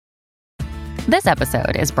This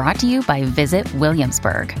episode is brought to you by Visit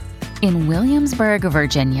Williamsburg. In Williamsburg,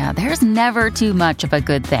 Virginia, there's never too much of a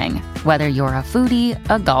good thing. Whether you're a foodie,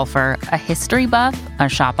 a golfer, a history buff, a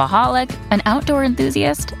shopaholic, an outdoor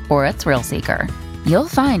enthusiast, or a thrill seeker, you'll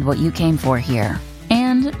find what you came for here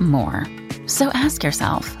and more. So ask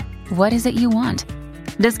yourself, what is it you want?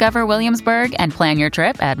 Discover Williamsburg and plan your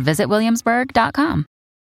trip at visitwilliamsburg.com.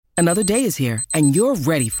 Another day is here, and you're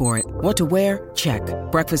ready for it. What to wear? Check.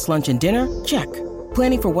 Breakfast, lunch, and dinner? Check.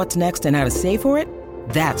 Planning for what's next and how to save for it?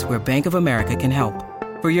 That's where Bank of America can help.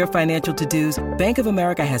 For your financial to-dos, Bank of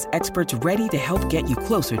America has experts ready to help get you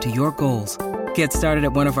closer to your goals. Get started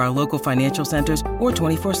at one of our local financial centers or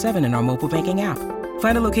 24/7 in our mobile banking app.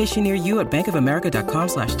 Find a location near you at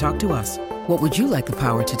bankofamerica.com/talktous. What would you like the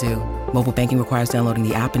power to do? Mobile banking requires downloading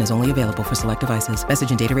the app and is only available for select devices.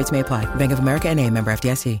 Message and data rates may apply. Bank of America N.A., member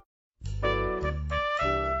FDIC.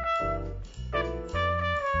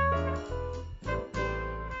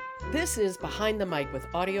 This is Behind the Mic with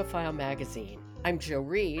AudioFile Magazine. I'm Joe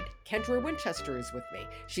Reed. Kendra Winchester is with me.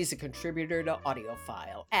 She's a contributor to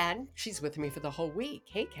AudioFile, and she's with me for the whole week.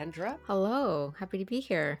 Hey, Kendra. Hello. Happy to be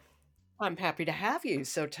here. I'm happy to have you.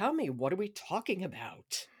 So tell me, what are we talking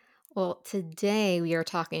about? Well, today we are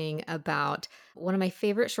talking about one of my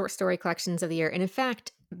favorite short story collections of the year. And in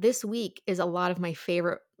fact, this week is a lot of my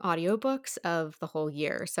favorite audiobooks of the whole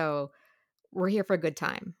year. So we're here for a good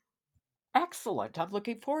time. Excellent. I'm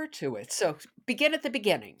looking forward to it. So begin at the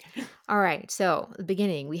beginning. All right. So, the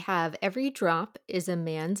beginning, we have Every Drop is a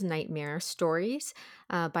Man's Nightmare Stories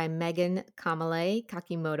by Megan Kamalei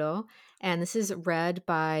Kakimoto. And this is read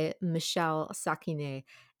by Michelle Sekine.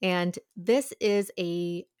 And this is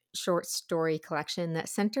a short story collection that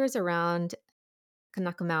centers around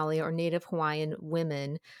Kamalei or Native Hawaiian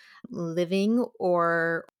women living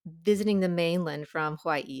or visiting the mainland from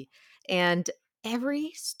Hawaii. And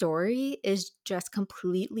every story is just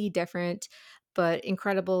completely different, but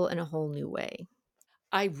incredible in a whole new way.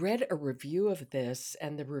 I read a review of this,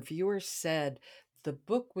 and the reviewer said the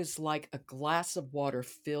book was like a glass of water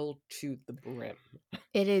filled to the brim.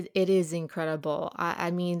 It is incredible. I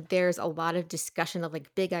mean, there's a lot of discussion of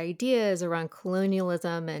like big ideas around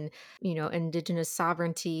colonialism and, indigenous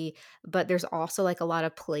sovereignty, but there's also like a lot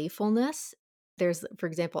of playfulness. There's, for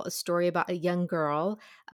example, a story about a young girl.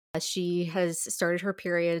 She has started her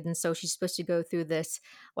period, and so she's supposed to go through this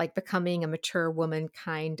like becoming a mature woman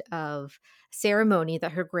kind of ceremony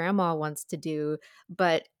that her grandma wants to do,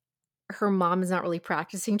 but her mom is not really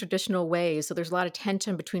practicing traditional ways. So there's a lot of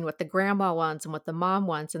tension between what the grandma wants and what the mom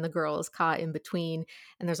wants, and the girl is caught in between.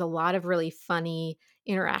 And there's a lot of really funny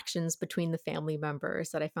interactions between the family members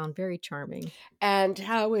that I found very charming. And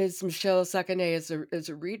how is Michelle Sakane as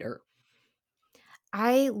a reader?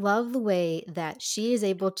 I love the way that she is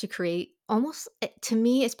able to create almost, to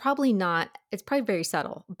me, it's probably very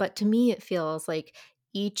subtle, but to me, it feels like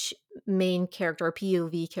each main character or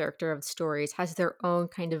POV character of the stories has their own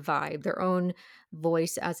kind of vibe, their own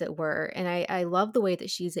voice, as it were. And I love the way that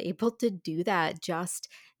she's able to do that just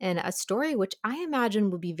in a story, which I imagine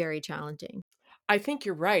would be very challenging. I think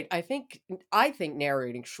you're right. I think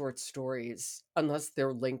narrating short stories, unless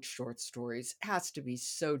they're linked short stories, has to be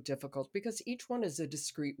so difficult because each one is a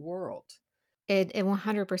discrete world. It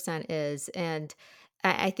 100% is. And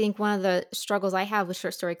I think one of the struggles I have with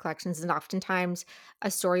short story collections is oftentimes a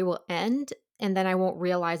story will end and then I won't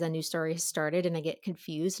realize a new story has started and I get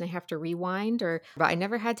confused and I have to rewind but I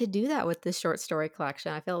never had to do that with this short story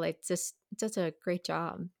collection. I feel like it's just a great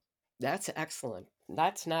job. That's excellent.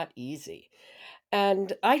 That's not easy.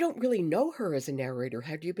 And I don't really know her as a narrator.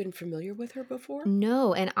 Have you been familiar with her before?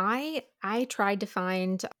 No, and I tried to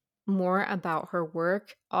find more about her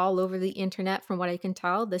work all over the internet. From what I can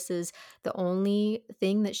tell, this is the only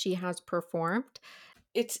thing that she has performed.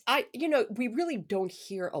 We really don't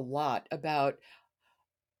hear a lot about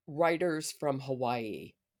writers from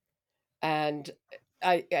Hawaii and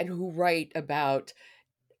and who write about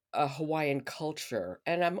a Hawaiian culture,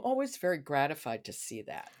 and I'm always very gratified to see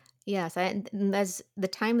that. Yes, and as the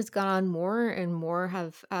time has gone on, more and more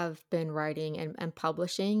have been writing and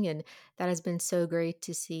publishing, and that has been so great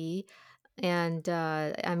to see. And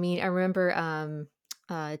I mean, I remember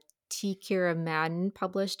uh, T. Kira Madden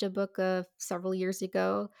published a book several years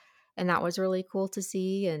ago, and that was really cool to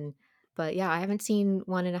see. And but yeah, I haven't seen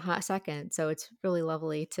one in a hot second, so it's really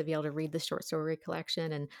lovely to be able to read the short story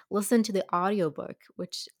collection and listen to the audiobook,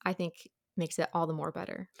 which I think makes it all the more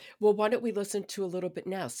better. Well, why don't we listen to a little bit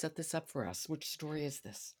now? Set this up for us. Which story is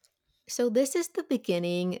this? So this is the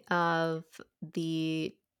beginning of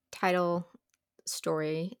the title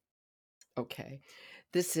story. Okay.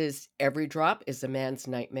 This is Every Drop is a Man's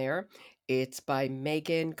Nightmare. It's by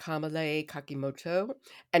Megan Kamalei Kakimoto,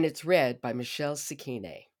 and it's read by Michelle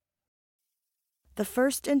Sekine. The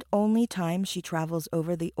first and only time she travels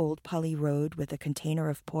over the old Pali Road with a container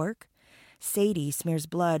of pork, Sadie smears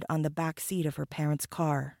blood on the back seat of her parents'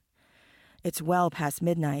 car. It's well past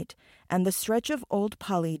midnight, and the stretch of old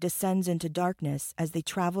Pali descends into darkness as they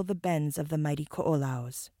travel the bends of the mighty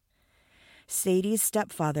Ko'olaus. Sadie's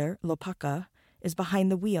stepfather, Lopaka, is behind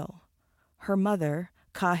the wheel. Her mother,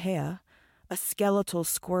 Kahea, a skeletal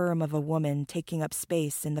squirm of a woman taking up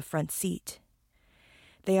space in the front seat.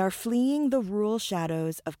 They are fleeing the rural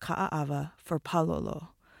shadows of Ka'ava for Palolo,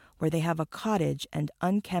 where they have a cottage and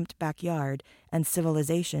unkempt backyard and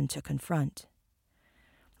civilization to confront.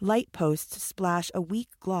 Light posts splash a weak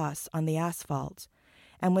gloss on the asphalt,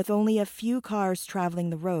 and with only a few cars traveling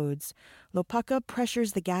the roads, Lopaka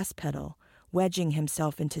pressures the gas pedal, wedging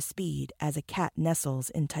himself into speed as a cat nestles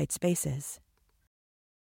in tight spaces.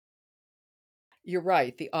 You're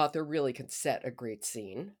right, the author really can set a great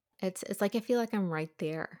scene. It's like I feel like I'm right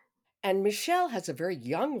there. And Michelle has a very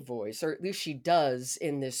young voice, or at least she does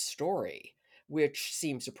in this story, which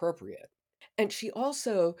seems appropriate. And she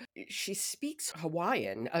speaks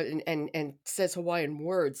Hawaiian and says Hawaiian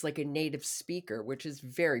words like a native speaker, which is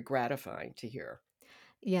very gratifying to hear.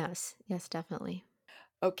 Yes, yes, definitely.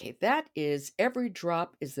 Okay, that is Every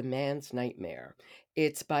Drop is the Man's Nightmare.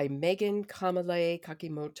 It's by Megan Kamalei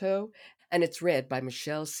Kakimoto, and it's read by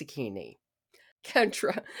Michelle Sekine.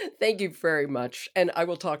 Kendra, thank you very much, and I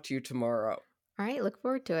will talk to you tomorrow. All right, look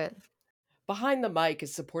forward to it. Behind the Mic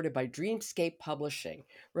is supported by Dreamscape Publishing,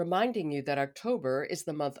 reminding you that October is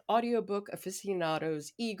the month audiobook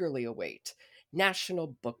aficionados eagerly await, National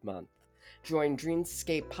Book Month. Join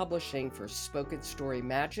Dreamscape Publishing for spoken story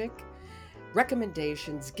magic,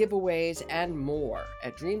 recommendations, giveaways, and more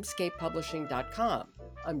at dreamscapepublishing.com.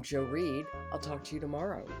 I'm Jo Reed. I'll talk to you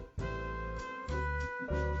tomorrow.